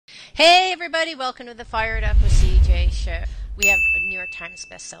Hey everybody, welcome to the Fired Up with CJ show. We have a New York Times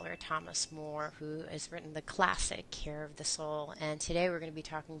bestseller, Thomas More, who has written the classic Care of the Soul, and today we're going to be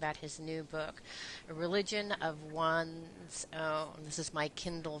talking about his new book, A Religion of One's Own. This is my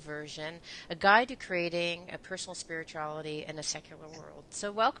Kindle version, a guide to creating a personal spirituality in a secular world.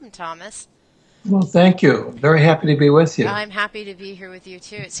 So welcome, Thomas. Well, thank you. Very happy to be with you. I'm happy to be here with you,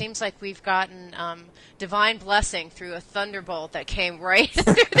 too. It seems like we've gotten divine blessing through a thunderbolt that came right at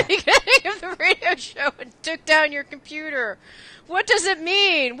the beginning of the radio show and took down your computer. What does it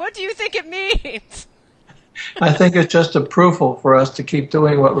mean? What do you think it means? I think it's just approval for us to keep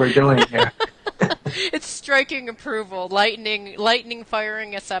doing what we're doing here. It's striking approval, lightning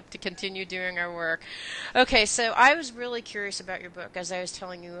firing us up to continue doing our work. Okay, so I was really curious about your book. As I was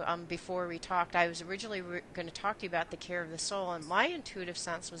telling you before we talked, I was originally going to talk to you about the care of the soul, and my intuitive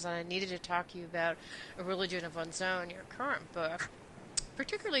sense was that I needed to talk to you about A Religion of One's Own, your current book,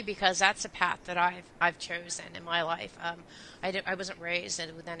 particularly because that's a path that I've chosen in my life. I wasn't raised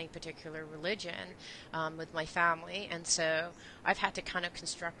with any particular religion with my family, and so I've had to kind of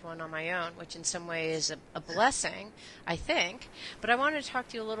construct one on my own, which in some ways is a blessing, I think. But I wanted to talk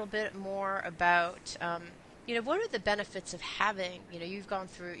to you a little bit more about, what are the benefits of having, you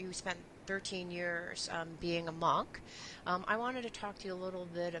spent 13 years being a monk. I wanted to talk to you a little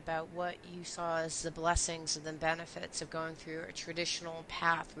bit about what you saw as the blessings and the benefits of going through a traditional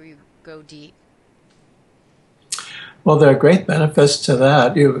path where you go deep. Well, there are great benefits to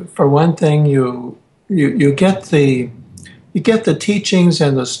that. For one thing, you get the teachings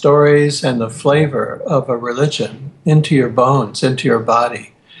and the stories and the flavor of a religion into your bones, into your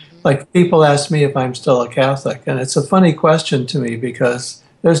body. Mm-hmm. Like people ask me if I'm still a Catholic, and it's a funny question to me because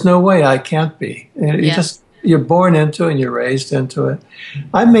there's no way I can't be. You're born into it and you're raised into it.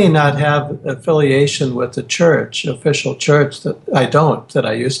 I may not have affiliation with the church, official church, that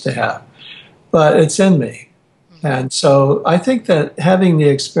I used to have, but it's in me. And so I think that having the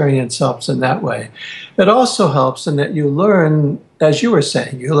experience helps in that way. It also helps in that you learn, as you were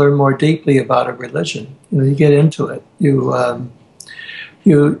saying, you learn more deeply about a religion. You get into it. You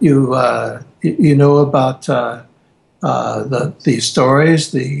know about the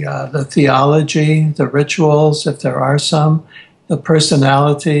stories, the theology, the rituals, if there are some, the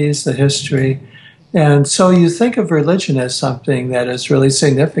personalities, the history. And so you think of religion as something that is really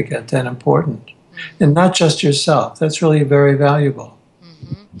significant and important. And not just yourself. That's really very valuable.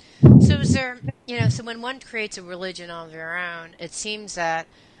 Mm-hmm. So is there, so when one creates a religion on their own, it seems that,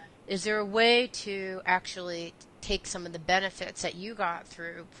 is there a way to actually take some of the benefits that you got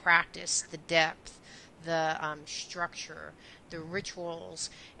through practice, the depth, the structure, the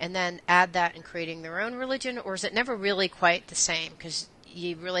rituals, and then add that in creating their own religion? Or is it never really quite the same because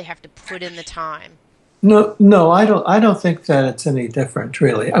you really have to put in the time? No, I don't think that it's any different,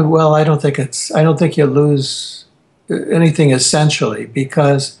 really. Well, I don't think you lose anything essentially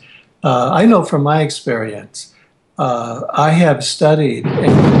because I know from my experience, I have studied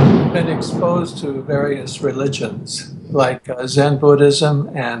and been exposed to various religions like Zen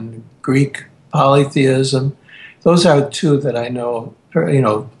Buddhism and Greek polytheism. Those are two that I know,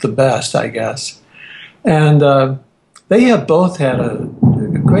 the best, I guess. And they have both had a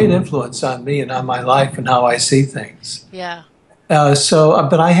great influence on me and on my life and how I see things. Yeah.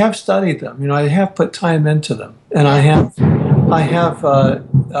 But I have studied them. I have put time into them, and I've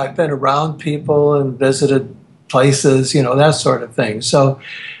been around people and visited places, that sort of thing. So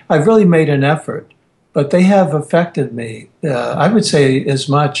I've really made an effort, but they have affected me. I would say as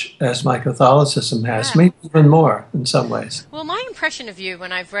much as my Catholicism has, maybe even more in some ways. Well, my impression of you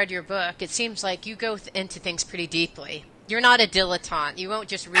when I've read your book, it seems like you go into things pretty deeply. You're not a dilettante. You won't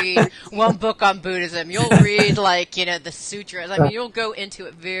just read one book on Buddhism. You'll read the sutras. I mean, you'll go into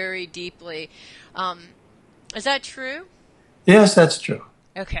it very deeply. Is that true? Yes, that's true.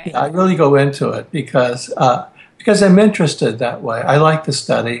 Okay. Yeah, I really go into it because I'm interested that way. I like to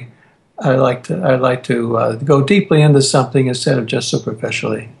study. I like to go deeply into something instead of just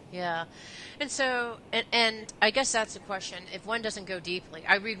superficially. Yeah. And so, and I guess that's the question. If one doesn't go deeply,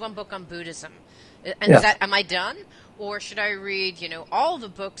 I read one book on Buddhism. And am I done? Or should I read, all the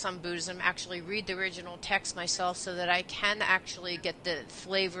books on Buddhism, actually read the original text myself so that I can actually get the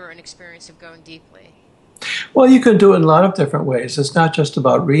flavor and experience of going deeply? Well, you can do it in a lot of different ways. It's not just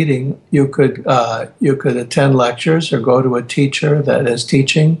about reading. You could attend lectures or go to a teacher that is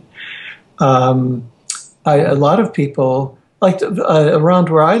teaching. A lot of people, around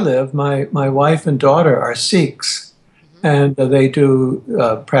where I live, my wife and daughter are Sikhs, and they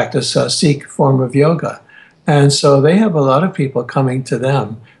do practice a Sikh form of yoga. And so they have a lot of people coming to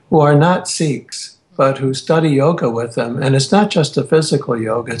them who are not Sikhs, but who study yoga with them. And it's not just a physical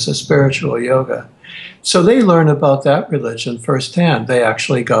yoga, it's a spiritual yoga. So they learn about that religion firsthand. They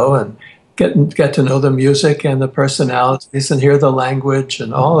actually go and get to know the music and the personalities and hear the language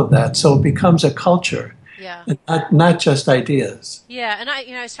and all of that. So it becomes a culture, Yeah. and not just ideas. Yeah, and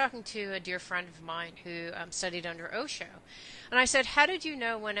I was talking to a dear friend of mine who studied under Osho, and I said, "How did you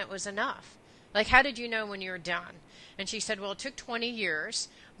know when it was enough? Like, how did you know when you were done?" And she said, "Well, it took 20 years,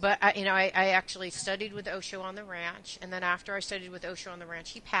 but I actually studied with Osho on the ranch, and then after I studied with Osho on the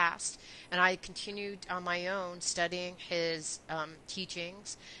ranch, he passed, and I continued on my own studying his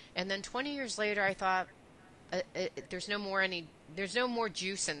teachings, and then 20 years later, I thought." There's no more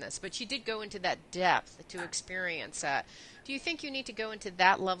juice in this, but she did go into that depth to experience that. Do you think you need to go into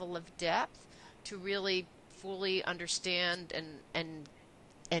that level of depth to really fully understand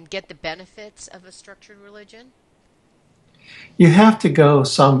and get the benefits of a structured religion? You have to go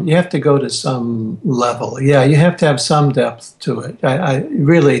to some level. Yeah, you have to have some depth to it. I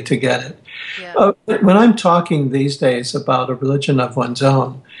really to get it. Yeah. When I'm talking these days about a religion of one's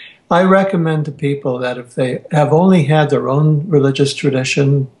own, I recommend to people that if they have only had their own religious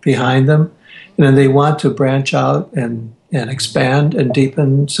tradition behind them, and they want to branch out and expand and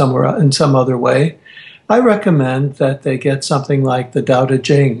deepen somewhere in some other way, I recommend that they get something like the Tao Te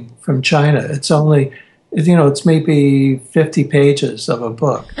Ching from China. It's only, it's maybe 50 pages of a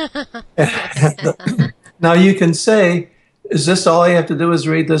book. Now you can say, is this all I have to do is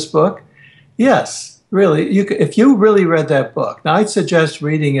read this book? Yes. Really, if you really read that book, now I'd suggest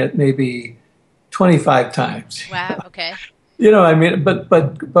reading it maybe 25 times. Wow. Okay. I mean,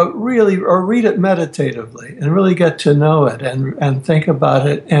 but really, or read it meditatively and really get to know it and think about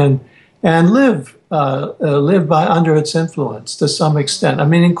it and live by under its influence to some extent. I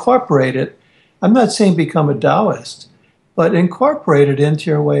mean, incorporate it. I'm not saying become a Taoist, but incorporate it into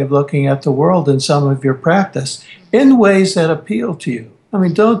your way of looking at the world in some of your practice in ways that appeal to you. I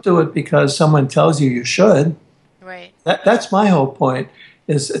mean, don't do it because someone tells you should. Right. That's my whole point.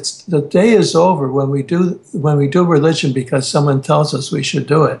 It's the day is over when we do religion because someone tells us we should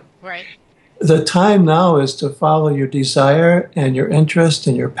do it. Right. The time now is to follow your desire and your interest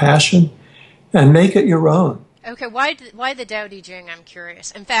and your passion, and make it your own. Okay, why the Tao Te Ching? I'm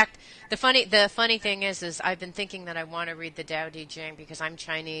curious. In fact, the funny thing is I've been thinking that I want to read the Tao Te Ching because I'm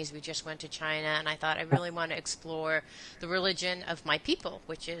Chinese. We just went to China, and I thought I really want to explore the religion of my people,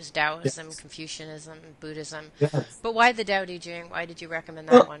 which is Taoism, Yes. Confucianism, Buddhism. Yes. But why the Tao Te Ching? Why did you recommend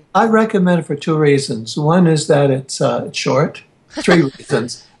that one? I recommend it for two reasons. One is that it's short. Three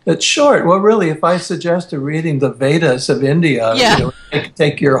reasons. It's short. Well, really, if I suggested reading the Vedas of India, Yeah. it could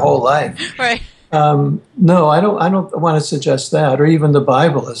take your whole life. Right. No, I don't want to suggest that, or even the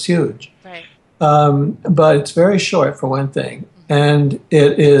Bible is huge. Right. But it's very short for one thing, and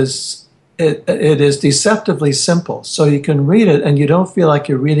it is deceptively simple. So you can read it, and you don't feel like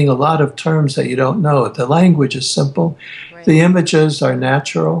you're reading a lot of terms that you don't know. The language is simple, Right. the images are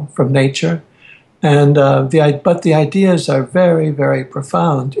natural from nature, and but the ideas are very, very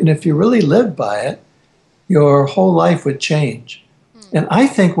profound. And if you really live by it, your whole life would change. And I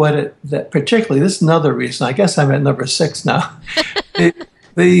think that particularly, this is another reason, I guess I'm at number 6 now.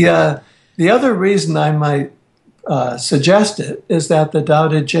 The other reason I might suggest it is that the Tao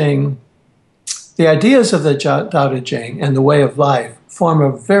Te Ching, the ideas of the Tao Te Ching and the way of life form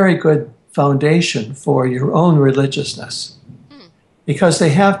a very good foundation for your own religiousness. Because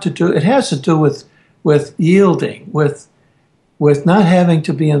it has to do with yielding, with not having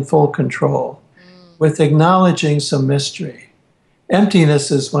to be in full control, with acknowledging some mystery.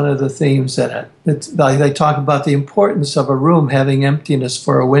 Emptiness is one of the themes in it. They talk about the importance of a room having emptiness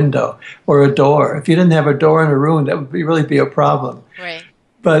for a window or a door. If you didn't have a door in a room, that would really be a problem. Right.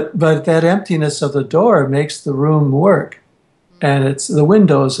 But that emptiness of the door makes the room work, and it's the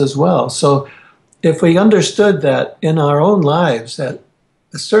windows as well. So if we understood that in our own lives, that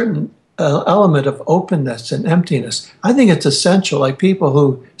a certain element of openness and emptiness, I think it's essential. Like people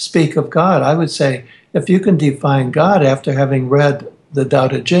who speak of God, I would say, if you can define God after having read the Tao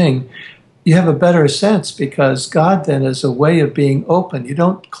Te Ching, you have a better sense because God then is a way of being open. You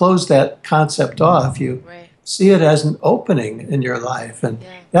don't close that concept off. You Right. see it as an opening in your life. And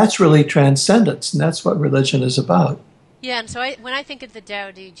that's really transcendence, and that's what religion is about. Yeah, and so when I think of the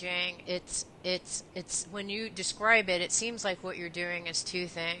Tao Te Ching, it's when you describe it, it seems like what you're doing is two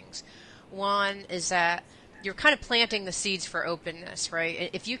things. One is that you're kind of planting the seeds for openness, right?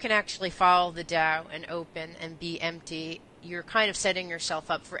 If you can actually follow the Tao and open and be empty you're kind of setting yourself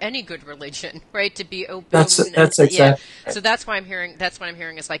up for any good religion, right? To be open. That's exactly. Yeah. So that's why I'm hearing. That's what I'm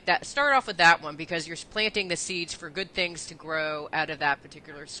hearing is like that. Start off with that one because you're planting the seeds for good things to grow out of that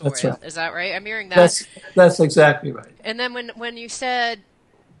particular soil. That's right. Is that right? I'm hearing that. That's exactly right. And then when you said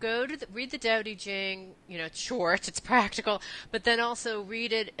go to read the Tao Te Ching, it's short, it's practical, but then also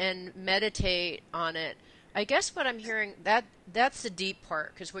read it and meditate on it. I guess what I'm hearing, that's the deep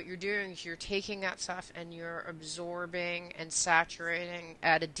part, because what you're doing is you're taking that stuff and you're absorbing and saturating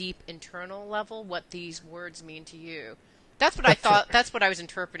at a deep internal level what these words mean to you. That's what I thought, that's what I was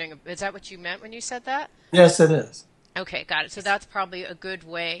interpreting. Is that what you meant when you said that? Yes, it is. Okay, got it. So that's probably a good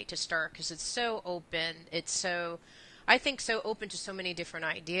way to start, because it's so open, I think so open to so many different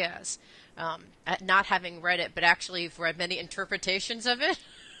ideas, not having read it, but actually have read many interpretations of it.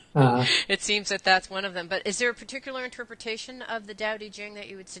 It seems that that's one of them. But is there a particular interpretation of the Tao Te Ching that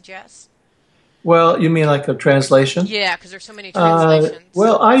you would suggest? Well, you mean like a translation? Yeah, because there's so many translations.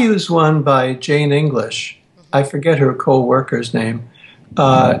 Well, I use one by Jane English. I forget her co-worker's name.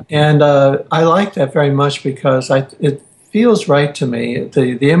 And I like that very much because it feels right to me.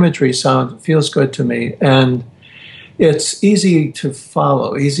 The imagery feels good to me. And it's easy to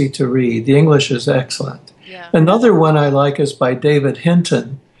follow, easy to read. The English is excellent. Yeah. Another one I like is by David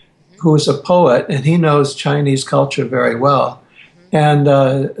Hinton, who is a poet, and he knows Chinese culture very well. And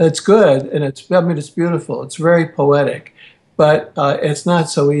it's good, and it's beautiful. It's very poetic, but it's not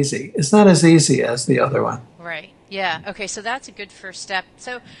so easy. It's not as easy as the other one. Right. Yeah. Okay, so that's a good first step.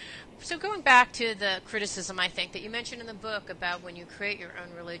 So going back to the criticism, I think, that you mentioned in the book about when you create your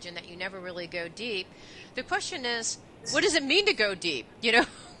own religion, that you never really go deep. The question is, what does it mean to go deep?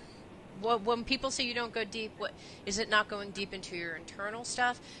 When people say you don't go deep, is it not going deep into your internal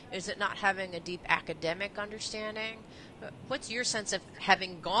stuff? Is it not having a deep academic understanding? What's your sense of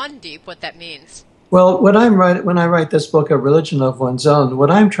having gone deep, what that means? Well, when I write this book, A Religion of One's Own,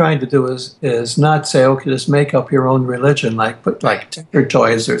 what I'm trying to do is not say, okay, just make up your own religion, like Tinker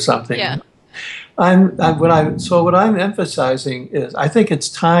Toys or something. Yeah. What I'm emphasizing is I think it's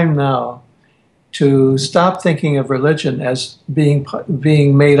time now to stop thinking of religion as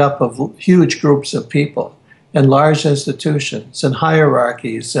being made up of huge groups of people and large institutions and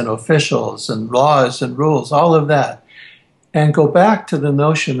hierarchies and officials and laws and rules, all of that, and go back to the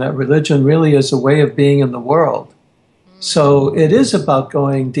notion that religion really is a way of being in the world. So it is about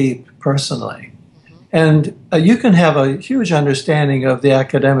going deep personally. And you can have a huge understanding of the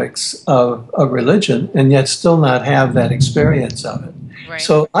academics of religion and yet still not have that experience of it. Right.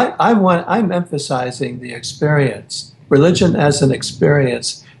 So I'm emphasizing the experience, religion as an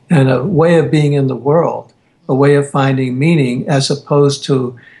experience and a way of being in the world, a way of finding meaning, as opposed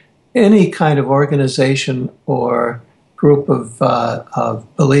to any kind of organization or group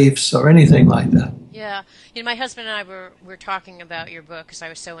of beliefs or anything like that. Yeah. My husband and I were talking about your book because I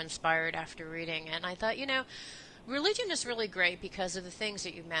was so inspired after reading it. And I thought, religion is really great because of the things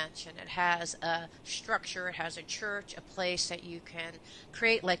that you mentioned. It has a structure, it has a church, a place that you can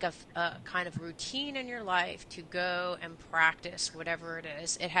create like a kind of routine in your life to go and practice whatever it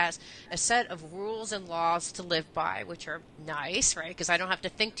is. It has a set of rules and laws to live by, which are nice, right? Because I don't have to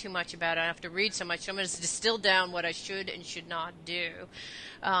think too much about it. I don't have to read so much. I'm going to distill down what I should and should not do.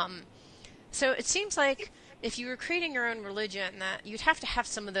 So it seems like if you were creating your own religion, that you'd have to have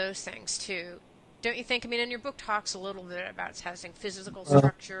some of those things too. Don't you think? I mean, and your book talks a little bit about having physical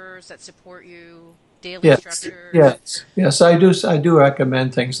structures that support you, daily structures. Yes, I do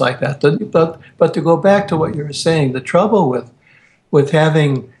recommend things like that. But to go back to what you were saying, the trouble with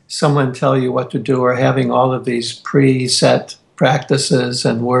having someone tell you what to do or having all of these preset practices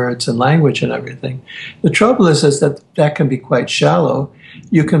and words and language and everything, the trouble is that can be quite shallow.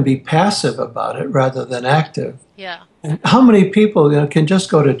 You can be passive about it rather than active. Yeah. And how many people can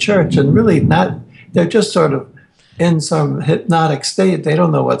just go to church and really they're just sort of in some hypnotic state. They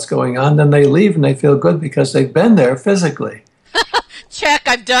don't know what's going on. Then they leave and they feel good because they've been there physically. Check,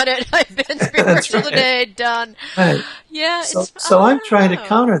 I've done it. I've been spiritual today, done. Right. Yeah. So I'm trying to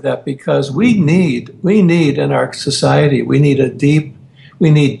counter that because we need in our society, we need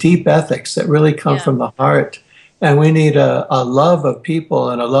deep ethics that really come from the heart. And we need a love of people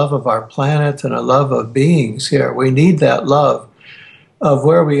and a love of our planet and a love of beings here. We need that love of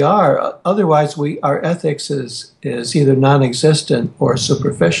where we are. Otherwise, our ethics is either non-existent or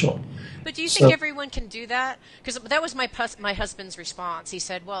superficial. But do you think everyone can do that? Because that was my husband's response. He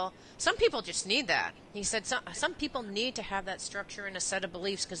said, well, some people just need that. He said some people need to have that structure and a set of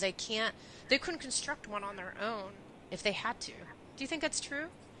beliefs because they couldn't construct one on their own if they had to. Do you think that's true?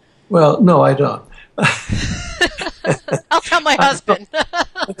 Well, no, I don't. I'll tell my husband.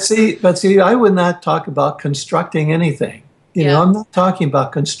 But see, I would not talk about constructing anything. You know, I'm not talking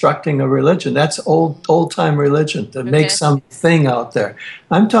about constructing a religion. That's old-time religion to make something out there.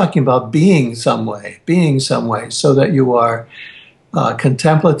 I'm talking about being some way, so that you are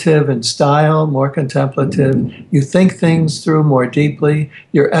contemplative in style, more contemplative. You think things through more deeply.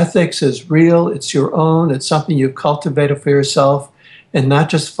 Your ethics is real. It's your own. It's something you cultivated for yourself, and not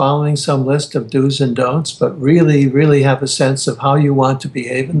just following some list of do's and don'ts, but really, really have a sense of how you want to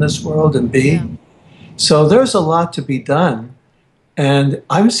behave in this world and be. Yeah. So there's a lot to be done. And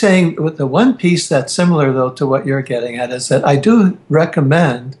I'm saying with the one piece that's similar, though, to what you're getting at is that I do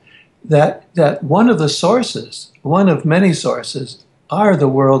recommend that one of the sources, one of many sources, are the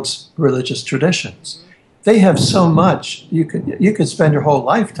world's religious traditions. They have so much. You could spend your whole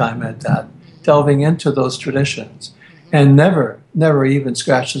lifetime at that, delving into those traditions, and never even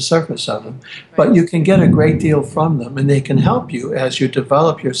scratch the surface of them. But you can get a great deal from them, and they can help you as you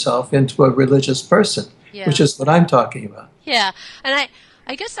develop yourself into a religious person, which is what I'm talking about. Yeah, and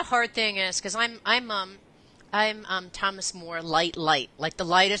I guess the hard thing is, because I'm Thomas More, light, like the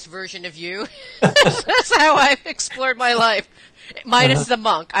lightest version of you. That's how I've explored my life, minus the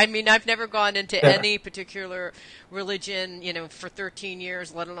monk. I mean, I've never gone into any particular religion, for 13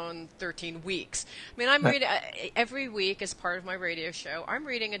 years, let alone 13 weeks. I mean, I'm reading every week as part of my radio show. I'm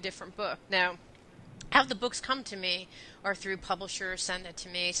reading a different book. Now, how the books come to me are through publishers send it to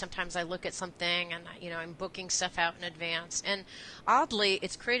me. Sometimes I look at something and, I'm booking stuff out in advance. And oddly,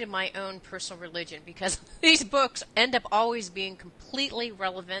 it's created my own personal religion because these books end up always being completely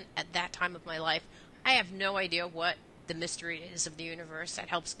relevant at that time of my life. I have no idea what the mystery is of the universe that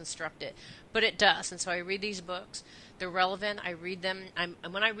helps construct it, but it does. And so I read these books. They're relevant. I read them. And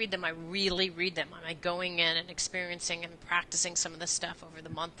when I read them, I really read them. I'm going in and experiencing and practicing some of the stuff over the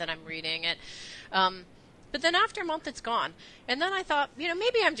month that I'm reading it. But then after a month, it's gone. And then I thought,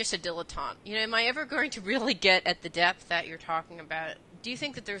 maybe I'm just a dilettante. Am I ever going to really get at the depth that you're talking about? Do you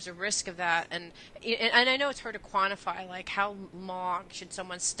think that there's a risk of that? And I know it's hard to quantify, like how long should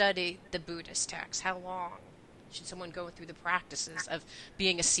someone study the Buddhist text? How long should someone go through the practices of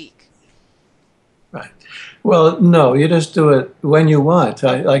being a Sikh? Right. Well, no, you just do it when you want.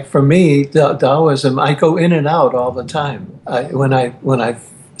 Like for me, Taoism, I go in and out all the time. When I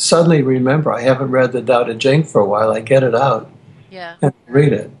suddenly remember I haven't read the Tao Te Ching for a while, I get it out and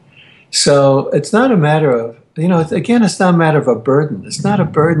read it. So it's not a matter of, it's not a matter of a burden. It's not a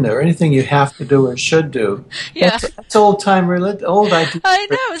burden or anything you have to do or should do. Yeah. That's old-time religion, old idea. I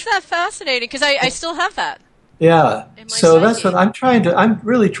know, isn't that fascinating? Because I still have that. Yeah. So that's what I'm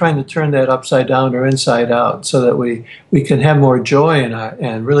really trying to turn that upside down or inside out so that we can have more joy in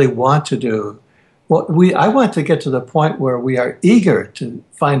and really want to do what I want to get to the point where we are eager to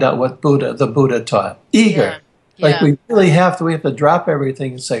find out what the Buddha taught. Eager. Like we really have to drop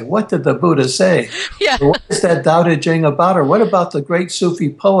everything and say, what did the Buddha say? Yeah. Or what is that Tao Te Ching about? Or what about the great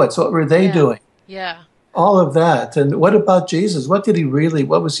Sufi poets? What were they doing? Yeah. All of that. And what about Jesus? What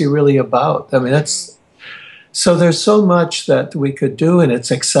was he really about? I mean, so there's so much that we could do, and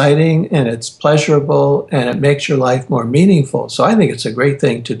it's exciting, and it's pleasurable, and it makes your life more meaningful. So I think it's a great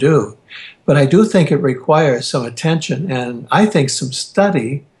thing to do. But I do think it requires some attention, and I think some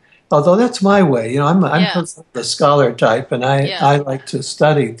study, although that's my way. I'm the scholar type, and I like to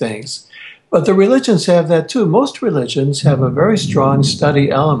study things. But the religions have that too. Most religions have a very strong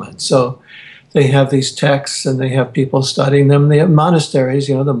study element. So they have these texts, and they have people studying them. They have monasteries,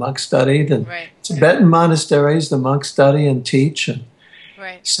 the monks studied, and Tibetan monasteries, the monks study and teach. And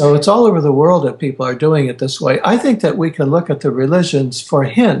so it's all over the world that people are doing it this way. I think that we can look at the religions for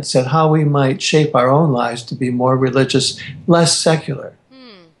hints at how we might shape our own lives to be more religious, less secular.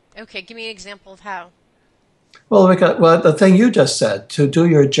 Okay, give me an example of how. Well, the thing you just said, to do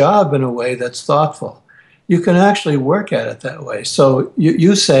your job in a way that's thoughtful. You can actually work at it that way. So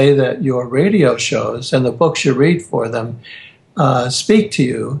you say that your radio shows and the books you read for them speak to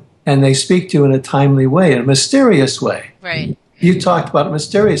you, and they speak to you in a timely way, in a mysterious way. Right. You talked about it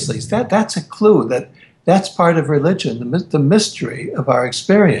mysteriously. That's a clue that's part of religion, the mystery of our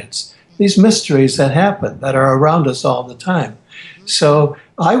experience. These mysteries that happen, that are around us all the time. So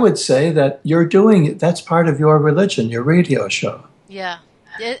I would say that that's part of your religion, your radio show. Yeah.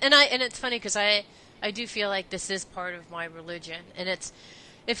 And it's funny because I do feel like this is part of my religion, and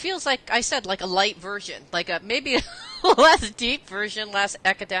it feels like I said, like a light version, like maybe a less deep version, less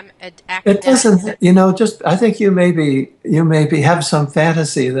academic. It doesn't, I think you maybe have some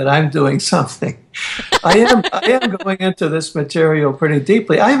fantasy that I'm doing something. I am going into this material pretty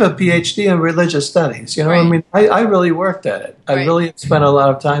deeply. I have a PhD in religious studies. I mean, I really worked at it. I really spent a lot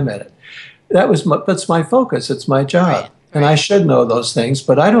of time at it. That's my focus. It's my job. And I should know those things,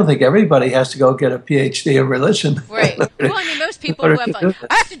 but I don't think everybody has to go get a PhD in religion. Right. Well, I mean, most people who have like,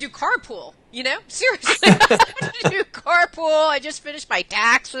 I have to do carpool, you know? Seriously, I have to do carpool. I just finished my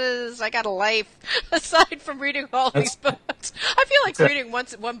taxes. I got a life aside from reading all these books. I feel like reading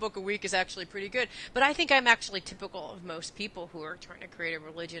one book a week is actually pretty good, but I think I'm actually typical of most people who are trying to create a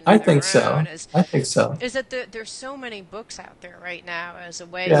religion. I think so. I think so. Is that there's so many books out there right now as a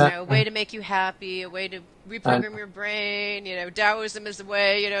way, you know, a way to make you happy, a way to reprogram your brain, you know, Taoism is the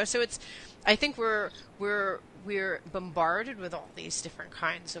way, you know, so it's, I think we're bombarded with all these different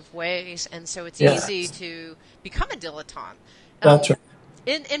kinds of ways, and so it's easy to become a dilettante. That's right.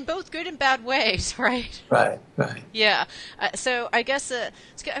 In both good and bad ways, right? Right. Yeah. So I guess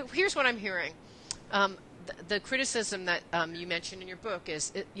here's what I'm hearing. The criticism that you mentioned in your book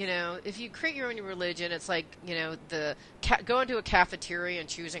is, you know, if you create your own religion, it's like, you know, going to a cafeteria and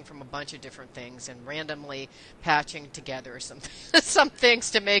choosing from a bunch of different things and randomly patching together some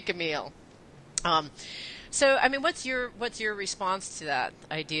things to make a meal. So, I mean, what's your response to that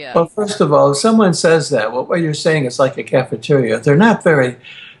idea? Well, first of all, if someone says that, what you're saying is like a cafeteria. They're not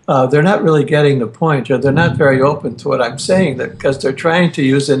really getting the point, or they're not very open to what I'm saying, because they're trying to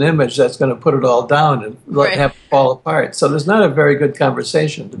use an image that's going to put it all down and have it fall apart. So there's not a very good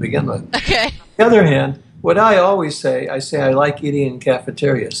conversation to begin with. Okay. On the other hand, what I always say, I like eating in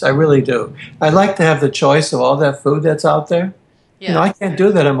cafeterias. I really do. I like to have the choice of all that food that's out there. Yeah. You know, I can't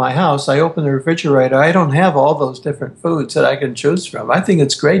do that in my house. I open the refrigerator. I don't have all those different foods that I can choose from. I think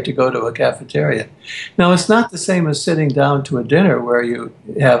it's great to go to a cafeteria. Now, it's not the same as sitting down to a dinner where you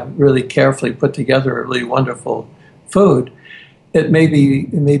have really carefully put together a really wonderful food. It may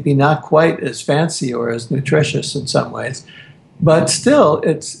be not quite as fancy or as nutritious in some ways, but still,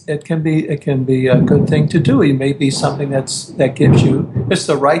 it can be a good thing to do. It may be something that gives you, it's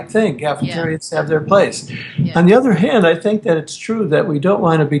the right thing. Cafeterias have their place. Yeah. On the other hand, I think that it's true that we don't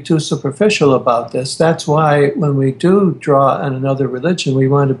want to be too superficial about this. That's why when we do draw on another religion, we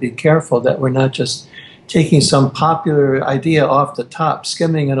want to be careful that we're not just taking some popular idea off the top,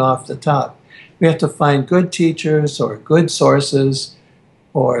 skimming it off the top. We have to find good teachers or good sources,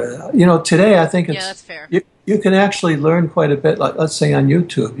 or, you know, today I think it's... Yeah, that's fair. You can actually learn quite a bit, like, let's say on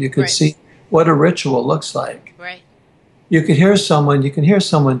YouTube. You could see what a ritual looks like. Right. You can hear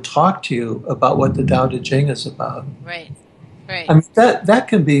someone talk to you about what the Tao Te Ching is about. Right. I mean, that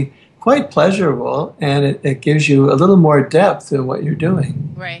can be quite pleasurable, and it gives you a little more depth in what you're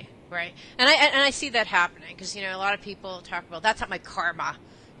doing. Right. And I see that happening, because, you know, a lot of people talk about, that's not my karma.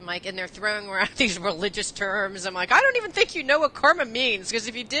 Like, and they're throwing around these religious terms. I'm like, I don't even think you know what karma means, because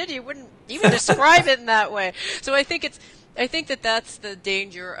if you did, you wouldn't even describe it in that way. So I think that's the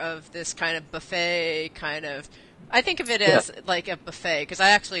danger of this kind of buffet kind of. I think of it as like a buffet, because I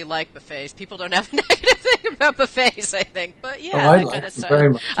actually like buffets. People don't have a negative thing about buffets, I think, but yeah, I that like kind of stuff. Very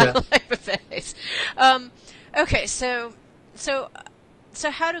much, yeah. I like buffets. Okay, so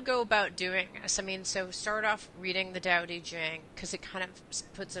how to go about doing this? I mean, so start off reading the Tao Te Ching, because it kind of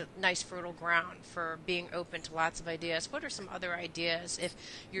puts a nice fertile ground for being open to lots of ideas. What are some other ideas if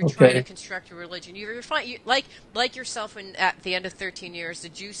you're trying to construct a religion? Like yourself, when at the end of 13 years, the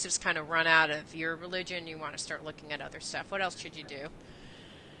juice has kind of run out of your religion, you want to start looking at other stuff. What else should you do?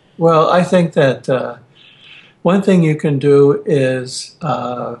 Well, I think that one thing you can do is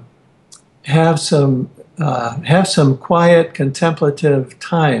have some quiet contemplative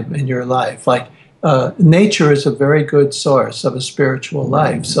time in your life. Like nature is a very good source of a spiritual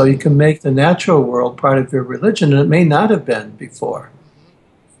life. So you can make the natural world part of your religion, and it may not have been before.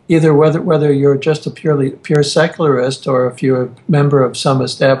 Either whether you're just a pure secularist, or if you're a member of some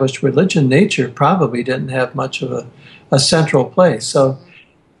established religion, nature probably didn't have much of a central place. So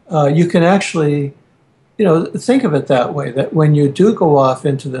you can actually, you know, think of it that way, that when you do go off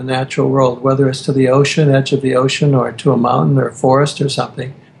into the natural world, whether it's to the ocean, edge of the ocean, or to a mountain or a forest or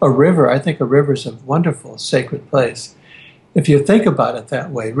something, a river, I think a river is a wonderful sacred place. If you think about it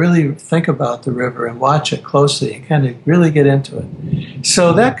that way, really think about the river and watch it closely and kind of really get into it.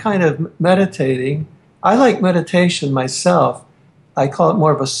 So that kind of meditating, I like meditation myself. I call it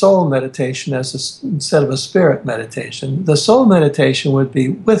more of a soul meditation instead of a spirit meditation. The soul meditation would be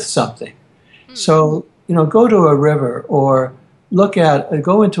with something. So, you know, go to a river, or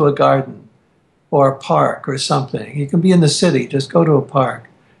go into a garden or a park or something. You can be in the city, just go to a park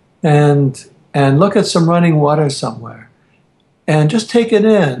and look at some running water somewhere. And just take it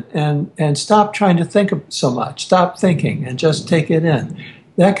in and stop trying to think so much. Stop thinking and just take it in.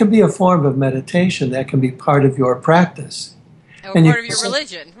 That can be a form of meditation. That can be part of your practice. Or part of your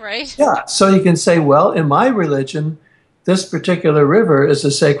religion, right? Yeah. So you can say, well, in my religion, this particular river is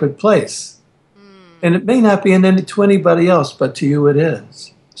a sacred place. And it may not be to anybody else, but to you it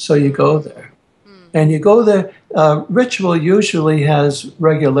is. So you go there. And you go there. Ritual usually has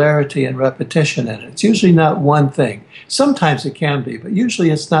regularity and repetition in it. It's usually not one thing. Sometimes it can be, but usually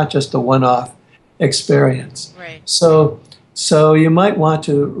it's not just a one-off experience. Right. So you might want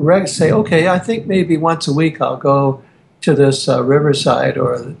to say, okay, I think maybe once a week I'll go to this riverside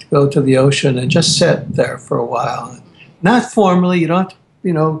or go to the ocean and just sit there for a while. Not formally. You don't have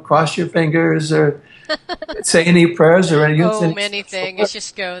to, cross your fingers or say any prayers or anything. Many things.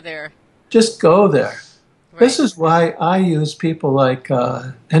 Just go there. Just go there. Right. This is why I use people like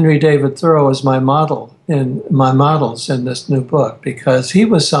Henry David Thoreau as my models in this new book, because he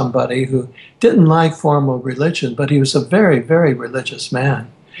was somebody who didn't like formal religion, but he was a very, very religious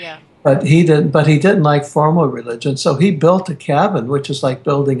man. Yeah. But he didn't like formal religion, so he built a cabin, which is like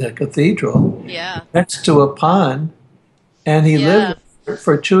building a cathedral, next to a pond, and he lived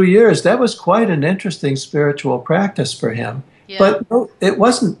for 2 years. That was quite an interesting spiritual practice for him. Yeah. But no, it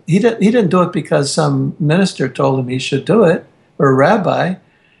wasn't. He didn't do it because some minister told him he should do it, or a rabbi.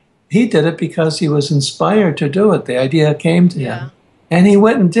 He did it because he was inspired to do it. The idea came to him, and he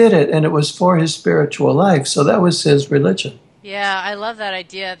went and did it, and it was for his spiritual life. So that was his religion. Yeah, I love that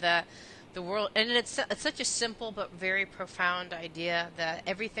idea that the world, and it's such a simple but very profound idea that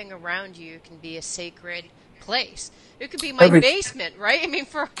everything around you can be a sacred place. It could be my basement, right? I mean,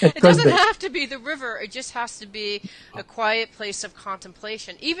 it doesn't have to be the river. It just has to be a quiet place of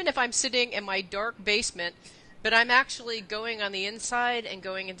contemplation. Even if I'm sitting in my dark basement, but I'm actually going on the inside and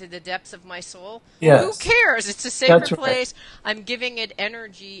going into the depths of my soul. Yes. Who cares? It's a sacred place. I'm giving it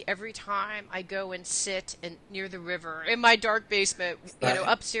energy every time I go and sit near the river in my dark basement.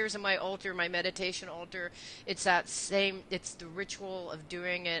 Upstairs in my altar, my meditation altar. It's it's the ritual of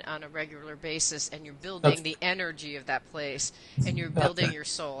doing it on a regular basis, and you're building the energy of that place, and you're building your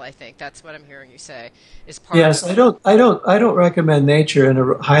soul. I think that's what I'm hearing you say is part. Yes, I don't recommend nature in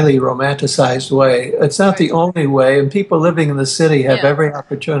a highly romanticized way. It's not the only way, and people living in the city have every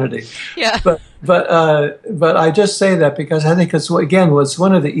opportunity. Yeah. But I just say that because I think it's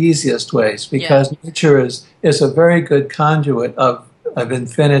one of the easiest ways, because nature is a very good conduit of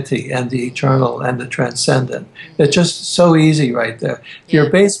infinity and the eternal and the transcendent. It's just so easy right there. Your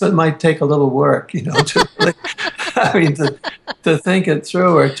basement might take a little work, to to think it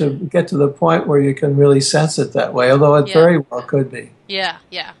through, or to get to the point where you can really sense it that way, although it very well could be. Yeah.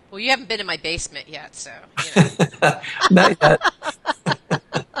 Well, you haven't been in my basement yet, so. Not yet.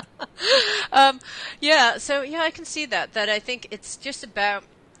 I can see that I think it's just about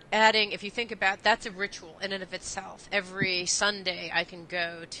adding, if you think about, that's a ritual in and of itself. Every Sunday I can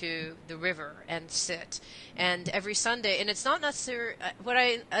go to the river and sit, and every Sunday, and it's not necessarily, what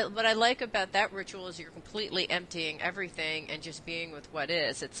I like about that ritual is you're completely emptying everything and just being with what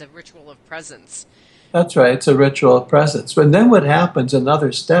is. It's a ritual of presence. That's right. It's a ritual of presence. But then what happens,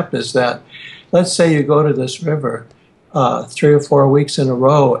 another step, is that, let's say you go to this river 3 or 4 weeks in a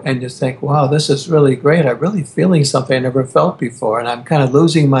row, and you think, wow, this is really great. I'm really feeling something I never felt before, and I'm kind of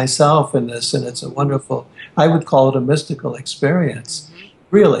losing myself in this, and it's a wonderful, I would call it a mystical experience.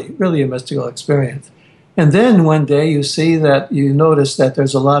 Really, really a mystical experience. And then one day you notice that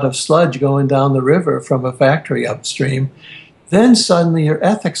there's a lot of sludge going down the river from a factory upstream. Then suddenly your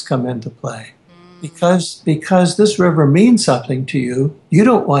ethics come into play. Because this river means something to you, you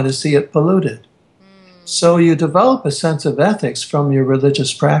don't want to see it polluted. So you develop a sense of ethics from your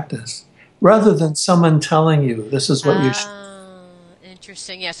religious practice, rather than someone telling you this is what you should.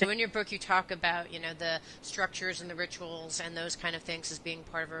 Interesting. Yeah. So in your book you talk about, the structures and the rituals and those kind of things as being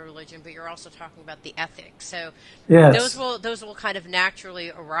part of a religion, but you're also talking about the ethics. So those will kind of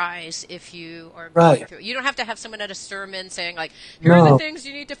naturally arise if you are going through. You don't have to have someone at a sermon saying like, here are the things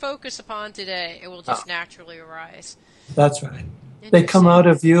you need to focus upon today. It will just naturally arise. That's right. They come out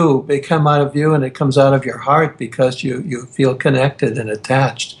of you. They come out of you, and it comes out of your heart because you feel connected and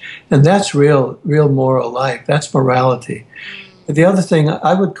attached. And that's real moral life. That's morality. The other thing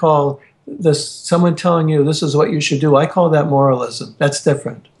I would call this, someone telling you this is what you should do, I call that moralism. That's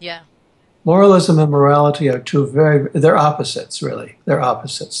different. Yeah. Moralism and morality are they're opposites, really. They're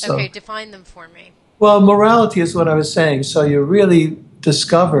opposites. Okay, define them for me. Well, morality is what I was saying. So you really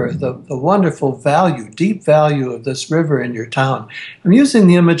discover the wonderful value, deep value of this river in your town. I'm using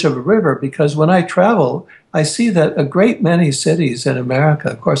the image of a river because when I travel, I see that a great many cities in America,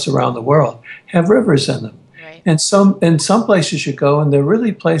 of course around the world, have rivers in them. And in some places you go, and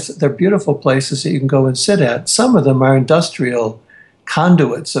they're beautiful places that you can go and sit at. Some of them are industrial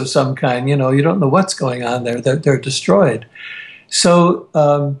conduits of some kind. You don't know what's going on there. They're destroyed. So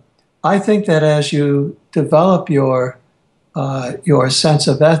I think that as you develop your your sense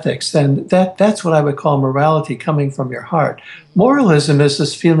of ethics, then that's what I would call morality coming from your heart. Moralism is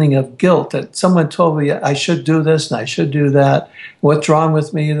this feeling of guilt that someone told me I should do this and I should do that. What's wrong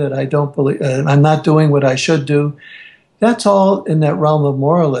with me that I don't believe, I'm not doing what I should do? That's all in that realm of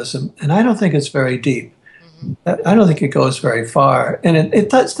moralism, and I don't think it's very deep. I don't think it goes very far, and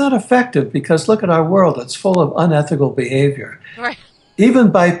it's not effective because look at our world; it's full of unethical behavior, Right.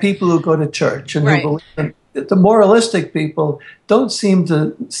 even by people who go to church and who believe in. The moralistic people don't seem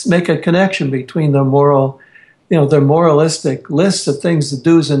to make a connection between the moral, their moralistic list of things, the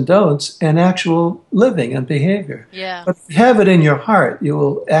do's and don'ts, and actual living and behavior. Yeah. But if you have it in your heart, you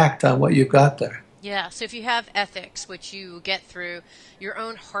will act on what you've got there. Yeah, so if you have ethics, which you get through your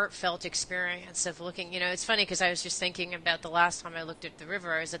own heartfelt experience of looking, it's funny because I was just thinking about the last time I looked at the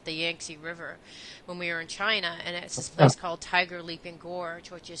river. I was at the Yangtze River when we were in China, and it's this place called Tiger Leaping Gorge,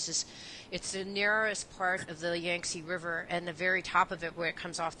 which is it's the narrowest part of the Yangtze River, and the very top of it where it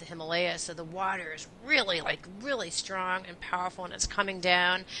comes off the Himalayas. So the water is really strong and powerful, and it's coming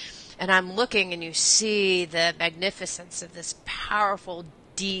down. And I'm looking, and you see the magnificence of this powerful,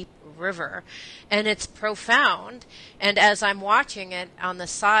 deep river, and it's profound. And as I'm watching it, on the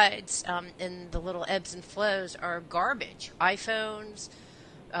sides, in the little ebbs and flows, are garbage, iPhones,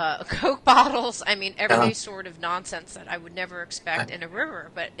 Coke bottles. I mean, every sort of nonsense that I would never expect in a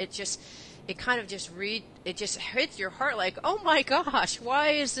river. But it just hits your heart like, oh my gosh, why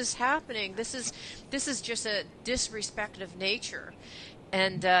is this happening? This is just a disrespect of nature.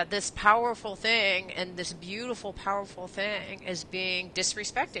 And this powerful thing and this beautiful, powerful thing is being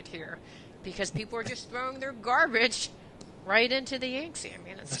disrespected here because people are just throwing their garbage right into the Yangtze. I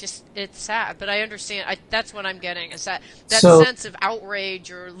mean, it's sad. But I understand. That's what I'm getting is that sense of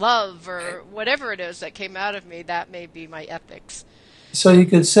outrage or love or whatever it is that came out of me. That may be my ethics. So you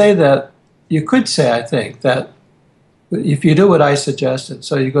could say, I think, that if you do what I suggested,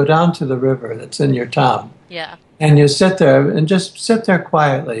 so you go down to the river that's in your town. Yeah. And you sit there and just sit there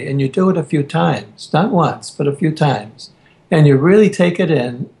quietly, and you do it a few times, not once, but a few times. And you really take it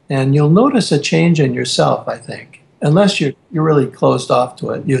in, and you'll notice a change in yourself, I think, unless you're really closed off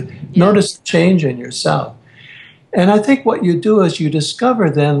to it. You notice a change in yourself. And I think what you do is you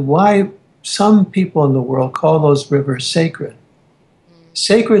discover then why some people in the world call those rivers sacred.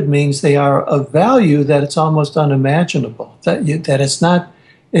 Sacred means they are of value that it's almost unimaginable, that it's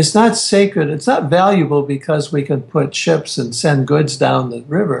not sacred, it's not valuable because we can put ships and send goods down the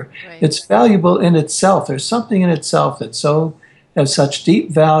river. Right. It's valuable in itself. There's something in itself that has such deep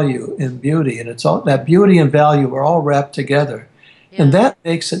value in beauty, and it's all that beauty and value are all wrapped together. Yeah. And that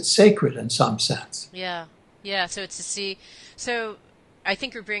makes it sacred in some sense. Yeah. Yeah, so it's to see. So I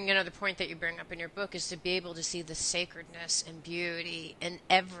think you're bringing another point that you bring up in your book is to be able to see the sacredness and beauty in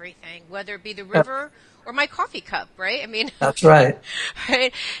everything, whether it be the river or my coffee cup, right? I mean, that's right.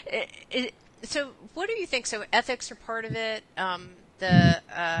 Right. So, what do you think? So, ethics are part of it.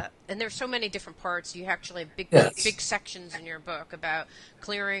 And there's so many different parts. You actually have big sections in your book about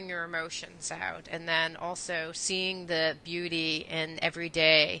clearing your emotions out, and then also seeing the beauty in every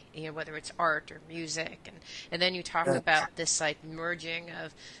day, whether it's art or music, and then you talk about this like merging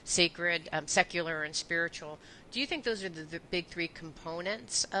of sacred, secular, and spiritual. Do you think those are the big three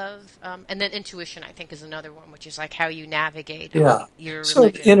components of, and then intuition, I think, is another one, which is like how you navigate your religion.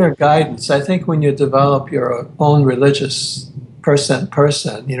 So inner guidance. I think when you develop your own religious person,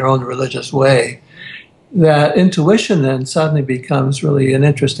 your own religious way, that intuition then suddenly becomes really an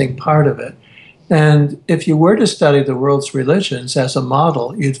interesting part of it. And if you were to study the world's religions as a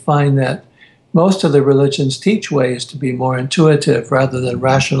model, you'd find that most of the religions teach ways to be more intuitive rather than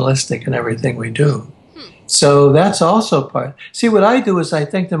rationalistic in everything we do. So that's also part. See, what I do is I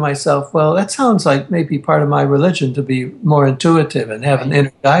think to myself, well, that sounds like maybe part of my religion to be more intuitive and have an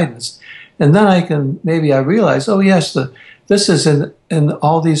inner guidance. And then I realize, oh, yes, this is in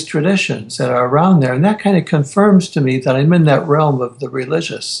all these traditions that are around there. And that kind of confirms to me that I'm in that realm of the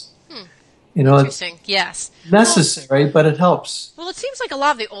religious. Interesting. Yes. Necessary, but it helps. Well, it seems like a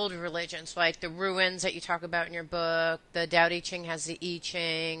lot of the older religions, like the ruins that you talk about in your book, the Tao Te Ching has the I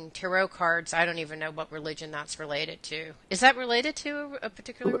Ching, tarot cards. I don't even know what religion that's related to. Is that related to a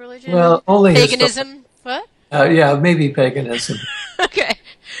particular religion? Well, only paganism. What? Maybe paganism. Okay.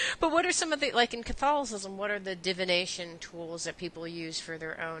 But what are some of the, like in Catholicism, what are the divination tools that people use for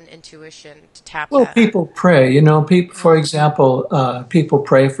their own intuition to tap that? Well, people pray. People, for example, people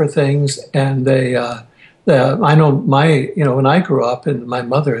pray for things, and I know when I grew up, and my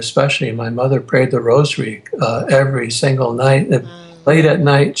mother especially, my mother prayed the rosary every single night. Late at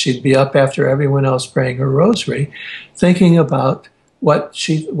night, she'd be up after everyone else praying her rosary, thinking about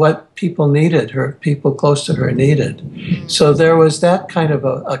what people needed, her people close to her needed. So there was that kind of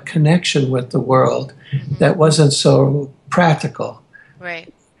a connection with the world that wasn't so practical.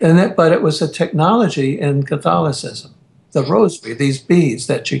 Right. But it was a technology in Catholicism. The rosary, these beads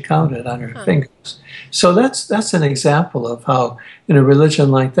that she counted on her fingers. So that's an example of how in a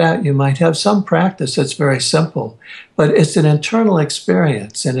religion like that you might have some practice that's very simple, but it's an internal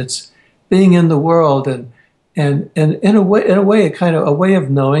experience, and it's being in the world and in a way, a kind of a way of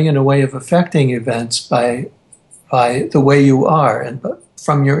knowing and a way of affecting events by the way you are and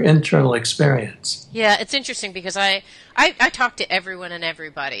from your internal experience. Yeah, it's interesting because I talk to everyone and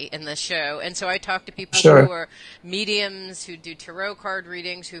everybody in the show, and so I talk to people who are mediums, who do tarot card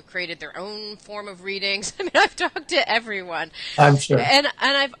readings, who've created their own form of readings. I mean, I've talked to everyone. I'm sure. And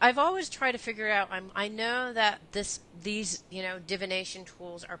I've always tried to figure out. I know that these divination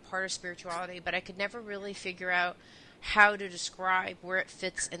tools are part of spirituality, but I could never really figure out how to describe where it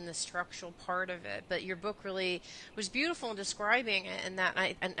fits in the structural part of it. But your book really was beautiful in describing it, and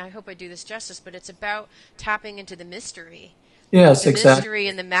I hope I do this justice, but it's about tapping into the mystery. Yes, the exactly. mystery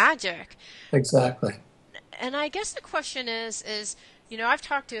and the magic. Exactly. And I guess the question is, I've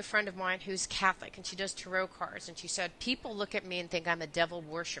talked to a friend of mine who's Catholic, and she does tarot cards, and she said, people look at me and think I'm a devil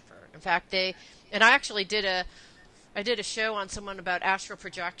worshiper. In fact, I actually did a show on someone about astral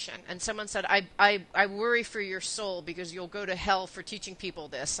projection, and someone said, I worry for your soul because you'll go to hell for teaching people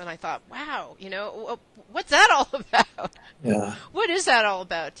this. And I thought, wow, what's that all about? Yeah. What is that all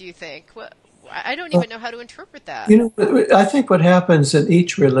about, do you think? I don't even know how to interpret that. I think what happens in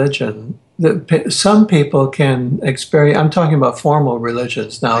each religion, some people can experience, I'm talking about formal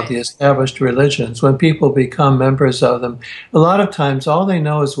religions now, the established religions, when people become members of them, a lot of times all they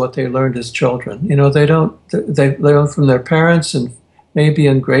know is what they learned as children. They learn from their parents and maybe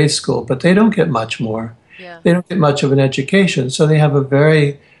in grade school, but they don't get much more. Yeah. They don't get much of an education, so they have a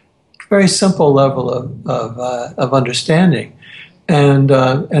very, very simple level of understanding. And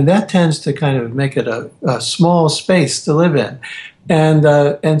that tends to kind of make it a small space to live in.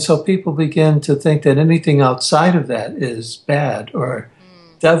 And so people begin to think that anything outside of that is bad or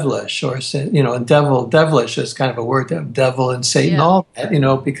devilish, or, and devilish is kind of a word, devil and Satan, all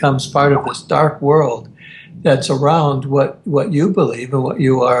that, becomes part of this dark world that's around what you believe and what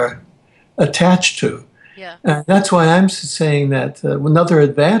you are attached to. Yeah. And that's why I'm saying that another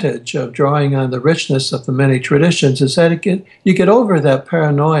advantage of drawing on the richness of the many traditions is that you get over that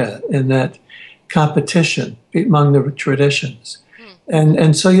paranoia and that competition among the traditions.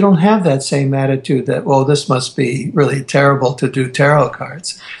 And so you don't have that same attitude that, well, this must be really terrible to do tarot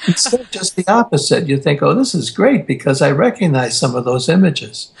cards. It's just the opposite. You think, oh, this is great because I recognize some of those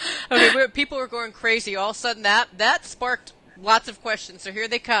images. Okay, people were going crazy. All of a sudden that sparked lots of questions. So here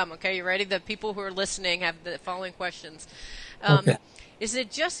they come. Okay, you ready? The people who are listening have the following questions. Okay. Is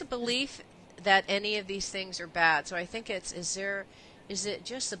it just a belief that any of these things are bad? So I think is it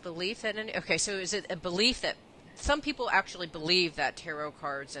just a belief that so is it a belief that some people actually believe that tarot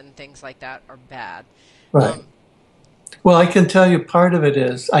cards and things like that are bad? Right. Well, I can tell you part of it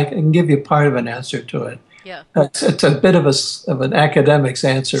is, I can give you part of an answer to it. Yeah. It's a bit of an academic's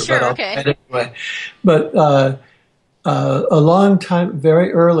answer, sure, but I'll okay. try it anyway. But a long time,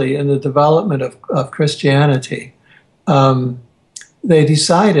 very early in the development of Christianity, they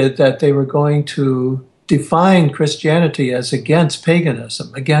decided that they were going to define Christianity as against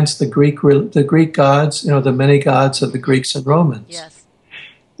paganism, against the Greek gods, the many gods of the Greeks and Romans. Yes.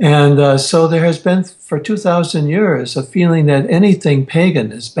 And so there has been for 2,000 years a feeling that anything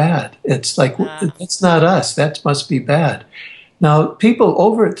pagan is bad. It's like, it's not us, that must be bad. Now,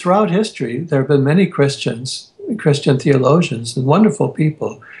 people throughout history, there have been many Christian theologians and wonderful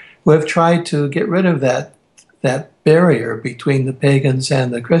people who have tried to get rid of that barrier between the pagans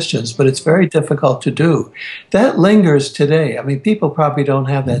and the Christians, but it's very difficult to do. That lingers today. I mean, people probably don't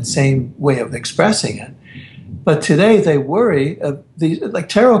have that same way of expressing it, but today they worry like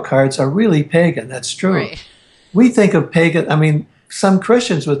tarot cards are really pagan. That's true. Right. We think of pagan. I mean, some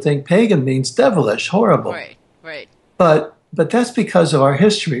Christians would think pagan means devilish, horrible. Right. Right. But that's because of our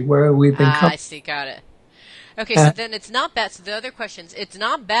history where we've been. I see. Got it. Okay, so then it's not bad. So the other questions, it's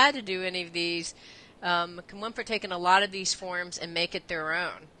not bad to do any of these. Can one partake in a lot of these forms and make it their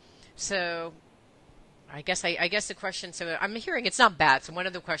own? So I guess the question, so I'm hearing it's not bad. So one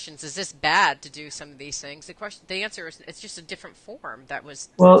of the questions, is this bad to do some of these things? The answer is it's just a different form.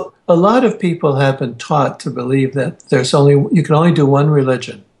 Well, a lot of people have been taught to believe that you can only do one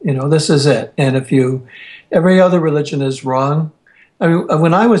religion. This is it. And every other religion is wrong. I mean,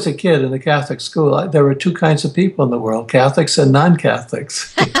 when I was a kid in the Catholic school, there were two kinds of people in the world, Catholics and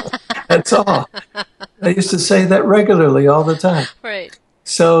non-Catholics. That's all. I used to say that regularly all the time. Right.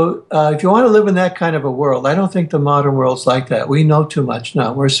 So if you want to live in that kind of a world, I don't think the modern world's like that. We know too much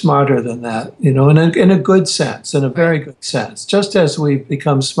now. We're smarter than that, in a good sense, in a very good sense. Just as we've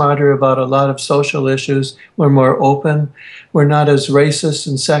become smarter about a lot of social issues, we're more open. We're not as racist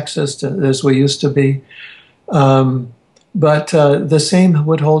and sexist as we used to be. But the same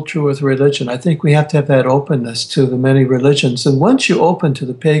would hold true with religion. I think we have to have that openness to the many religions. And once you open to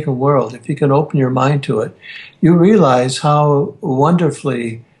the pagan world, if you can open your mind to it, you realize how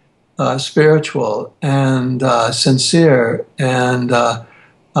wonderfully spiritual and sincere and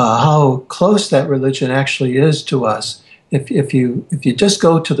how close that religion actually is to us. If you just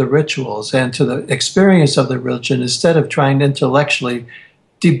go to the rituals and to the experience of the religion instead of trying to intellectually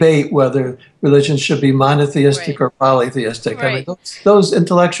debate whether religion should be monotheistic or polytheistic. Right. I mean, those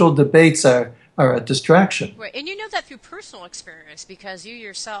intellectual debates are a distraction. Right, and you know that through personal experience because you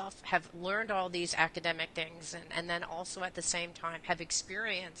yourself have learned all these academic things and then also at the same time have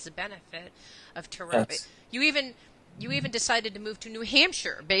experienced the benefit of Torah. Yes. You even decided to move to New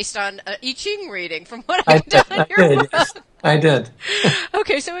Hampshire based on I Ching reading from what I've done in your book. Yes, I did.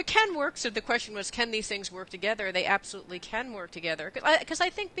 Okay, so it can work. So the question was, can these things work together? They absolutely can work together. Because I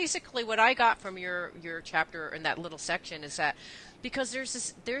think basically what I got from your chapter in that little section is that because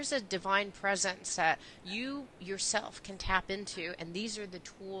there's a divine presence that you yourself can tap into, and these are the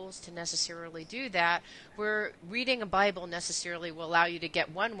tools to necessarily do that, where reading a Bible necessarily will allow you to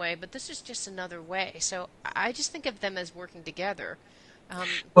get one way, but this is just another way. So I just think of them as working together.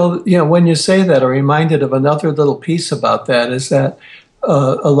 Well, when you say that, I'm reminded of another little piece about that is that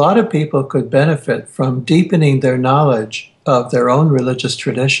a lot of people could benefit from deepening their knowledge of their own religious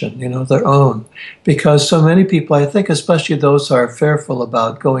tradition, their own. Because so many people, I think especially those who are fearful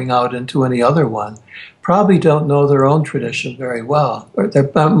about going out into any other one, probably don't know their own tradition very well, or they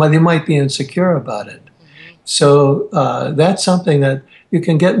might be insecure about it. Mm-hmm. So that's something that you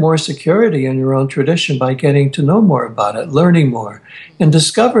can get more security in your own tradition by getting to know more about it, learning more, and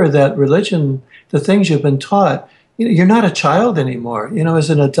discover that religion, the things you've been taught, you're not a child anymore. As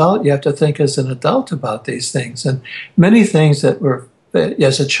an adult, you have to think as an adult about these things. And many things that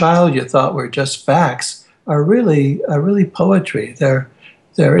as a child, you thought were just facts are really poetry. They're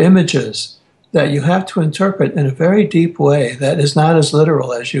images that you have to interpret in a very deep way that is not as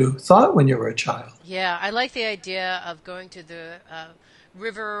literal as you thought when you were a child. Yeah, I like the idea of going to the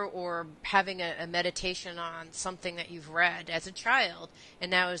river or having a meditation on something that you've read as a child, and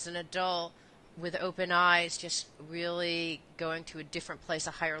now as an adult, with open eyes, just really going to a different place,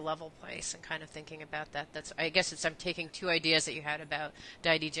 a higher level place, and kind of thinking about that. I guess I'm taking two ideas that you had about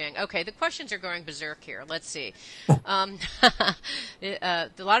Dai Di Jing. Okay, the questions are going berserk here. Let's see. A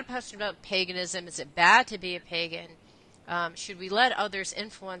lot of questions about paganism. Is it bad to be a pagan? Should we let others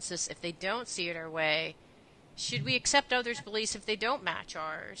influence us if they don't see it our way? Should we accept others' beliefs if they don't match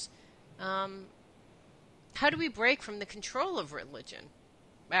ours? How do we break from the control of religion?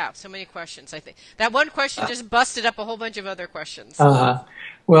 Wow, so many questions. I think that one question just busted up a whole bunch of other questions.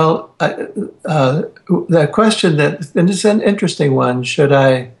 Well, that question and it's an interesting one.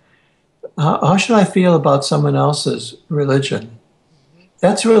 How should I feel about someone else's religion? Mm-hmm.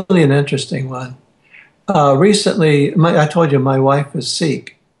 That's really an interesting one. Recently, I told you my wife is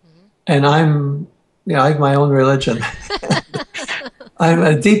Sikh, mm-hmm. and I have my own religion. I'm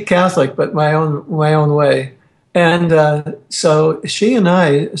a deep Catholic, but my own way. And so she and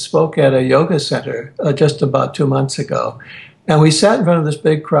I spoke at a yoga center just about 2 months ago. And we sat in front of this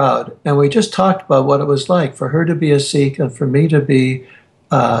big crowd, and we just talked about what it was like for her to be a Sikh and for me to be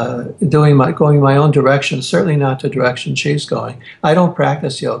going my own direction, certainly not the direction she's going. I don't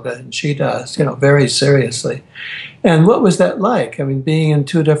practice yoga, and she does, very seriously. And what was that like? I mean, being in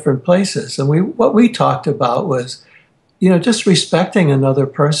two different places. And what we talked about was, just respecting another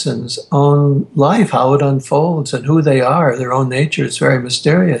person's own life, how it unfolds and who they are, their own nature is very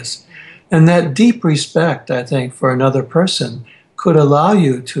mysterious. And that deep respect, I think, for another person could allow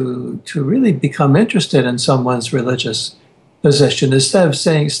you to really become interested in someone's religious position instead of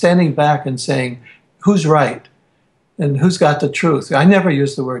standing back and saying, who's right and who's got the truth. I never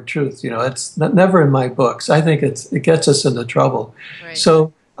use the word truth. It's never in my books. I think it gets us into trouble. Right.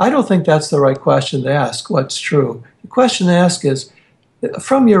 So I don't think that's the right question to ask, what's true. The question to ask is,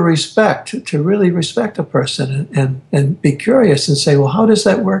 from your respect, to really respect a person and be curious and say, well, how does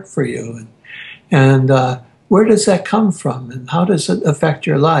that work for you? And where does that come from? And how does it affect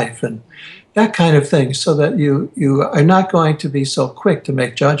your life? And that kind of thing, so that you are not going to be so quick to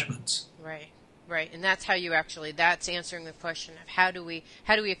make judgments. Right, and that's how that's answering the question of how do we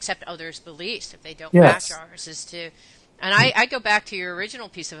accept others' beliefs if they don't match ours, is to And I go back to your original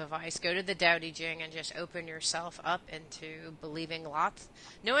piece of advice. Go to the Tao Te Ching and just open yourself up into believing lots,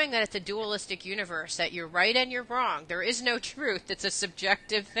 knowing that it's a dualistic universe, that you're right and you're wrong. There is no truth. It's a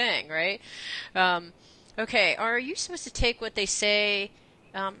subjective thing, right? Okay, are you supposed to take what they say?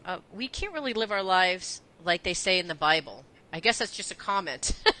 We can't really live our lives like they say in the Bible. I guess that's just a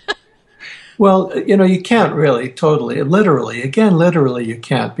comment. Well, you can't really totally, literally. Again, literally you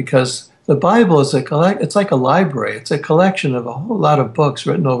can't, because the Bible is it's like a library. It's a collection of a whole lot of books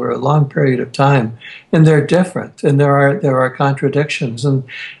written over a long period of time, and they're different, and there are contradictions, and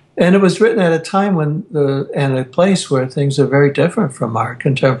it was written at a time and a place where things are very different from our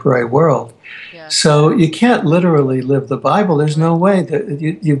contemporary world. Yeah. So you can't literally live the Bible. There's no way that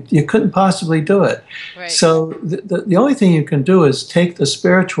you couldn't possibly do it. Right. So the only thing you can do is take the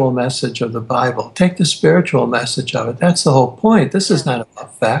spiritual message of the Bible, take the spiritual message of it. That's the whole point. This is not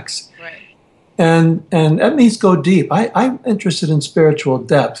about facts. Right. And that means go deep. I'm interested in spiritual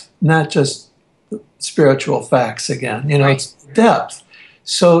depth, not just spiritual facts again. Right. It's depth.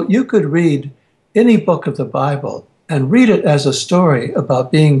 So you could read any book of the Bible and read it as a story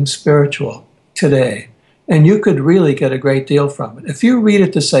about being spiritual today, and you could really get a great deal from it. If you read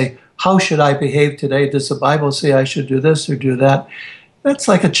it to say, how should I behave today? Does the Bible say I should do this or do that? That's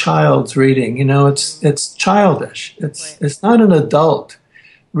like a child's reading. It's childish. It's not an adult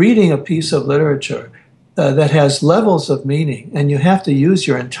reading a piece of literature that has levels of meaning, and you have to use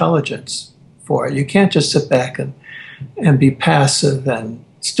your intelligence for it. You can't just sit back and be passive and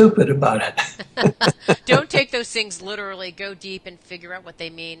stupid about it. Don't take those things literally. Go deep and figure out what they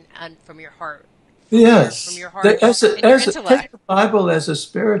mean from your heart. Yes. From your heart and your intellect. Take the Bible as a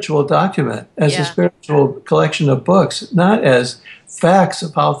spiritual document, as a spiritual collection of books, not as facts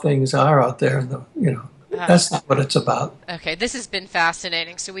of how things are out there. That's not what it's about. Okay, this has been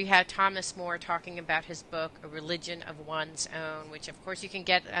fascinating. So we had Thomas More talking about his book, A Religion of One's Own, which of course you can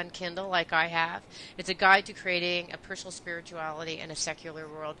get on Kindle like I have. It's a guide to creating a personal spirituality in a secular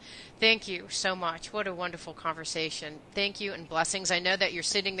world. Thank you so much. What a wonderful conversation. Thank you and blessings. I know that you're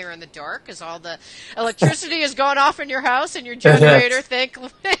sitting there in the dark as all the electricity has gone off in your house and your generator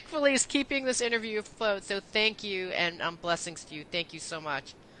thankfully is keeping this interview afloat. So thank you and blessings to you. Thank you so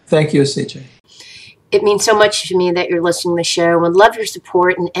much. Thank you, CJ. It means so much to me that you're listening to the show. I would love your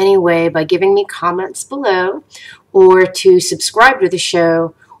support in any way by giving me comments below, or to subscribe to the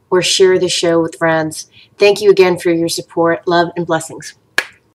show or share the show with friends. Thank you again for your support. Love and blessings.